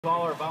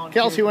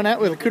Kelsey Winnett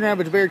with the Coon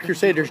Rapids-Bayard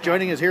Crusaders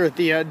joining us here at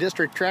the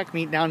district track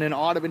meet down in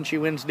Audubon. She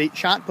wins the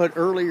shot put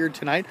earlier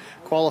tonight,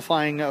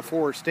 qualifying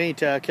for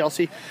state.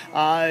 Kelsey,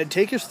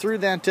 take us through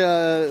that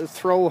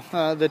throw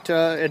that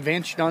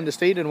advanced you on to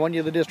state and won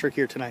you the district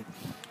here tonight.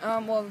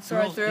 Well, the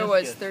throw I threw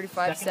was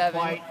 35-7,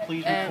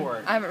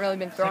 and I haven't really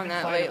been throwing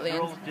that lately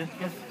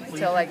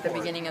until like the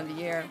beginning of the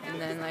year,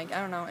 and then I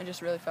don't know, it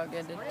just really felt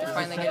good to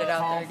finally get it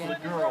out there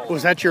again.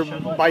 Was that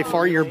by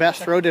far your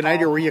best throw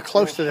tonight, or were you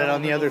close to that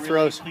on the other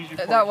throws?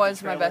 That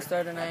was my best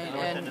throw tonight,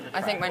 and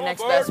I think my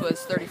next best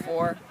was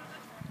 34.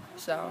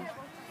 So.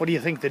 What do you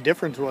think the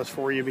difference was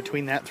for you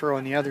between that throw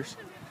and the others?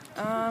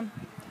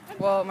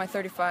 Well, my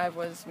 35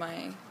 was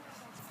my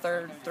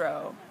third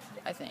throw,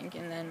 I think,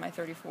 and then my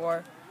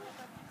 34,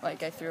 I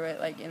threw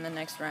it in the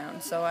next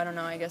round. So I don't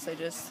know. I guess I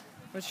just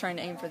was trying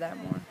to aim for that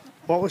more.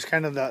 What was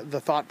kind of the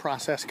thought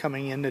process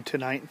coming into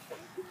tonight?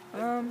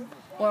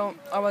 Well,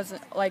 I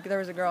wasn't there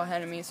was a girl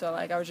ahead of me, so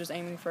I was just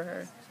aiming for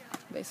her,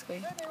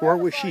 basically. Where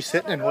was she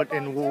sitting, and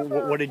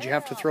what did you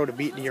have to throw to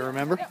beat? Do you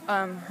remember?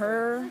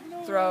 Her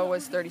throw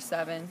was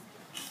 37,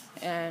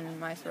 and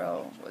my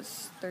throw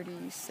was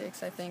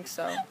 36, I think.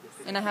 So,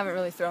 and I haven't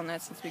really thrown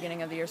that since the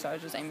beginning of the year, so I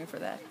was just aiming for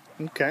that.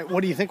 Okay.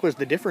 What do you think was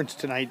the difference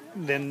tonight?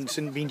 Then,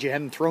 since means you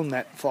hadn't thrown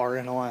that far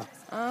in a while.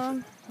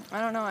 I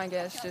don't know, I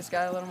guess. Just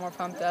got a little more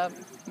pumped up,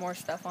 more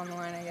stuff on the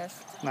line, I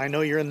guess. And I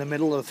know you're in the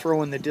middle of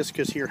throwing the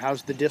discus here.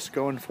 How's the disc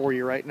going for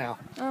you right now?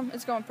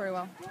 It's going pretty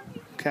well.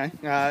 Okay.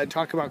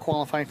 Talk about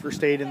qualifying for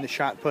state in the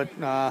shot put.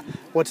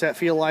 What's that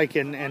feel like,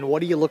 and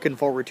what are you looking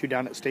forward to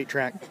down at state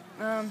track?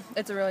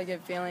 It's a really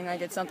good feeling.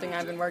 It's something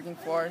I've been working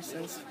for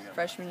since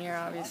freshman year,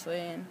 obviously,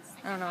 and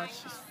I don't know,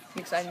 it's just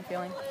an exciting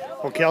feeling.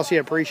 Well, Kelsey, I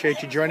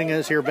appreciate you joining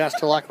us here. Best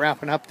of luck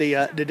wrapping up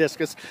the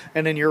discus,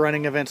 and then you're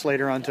running events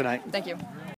later on tonight. Thank you.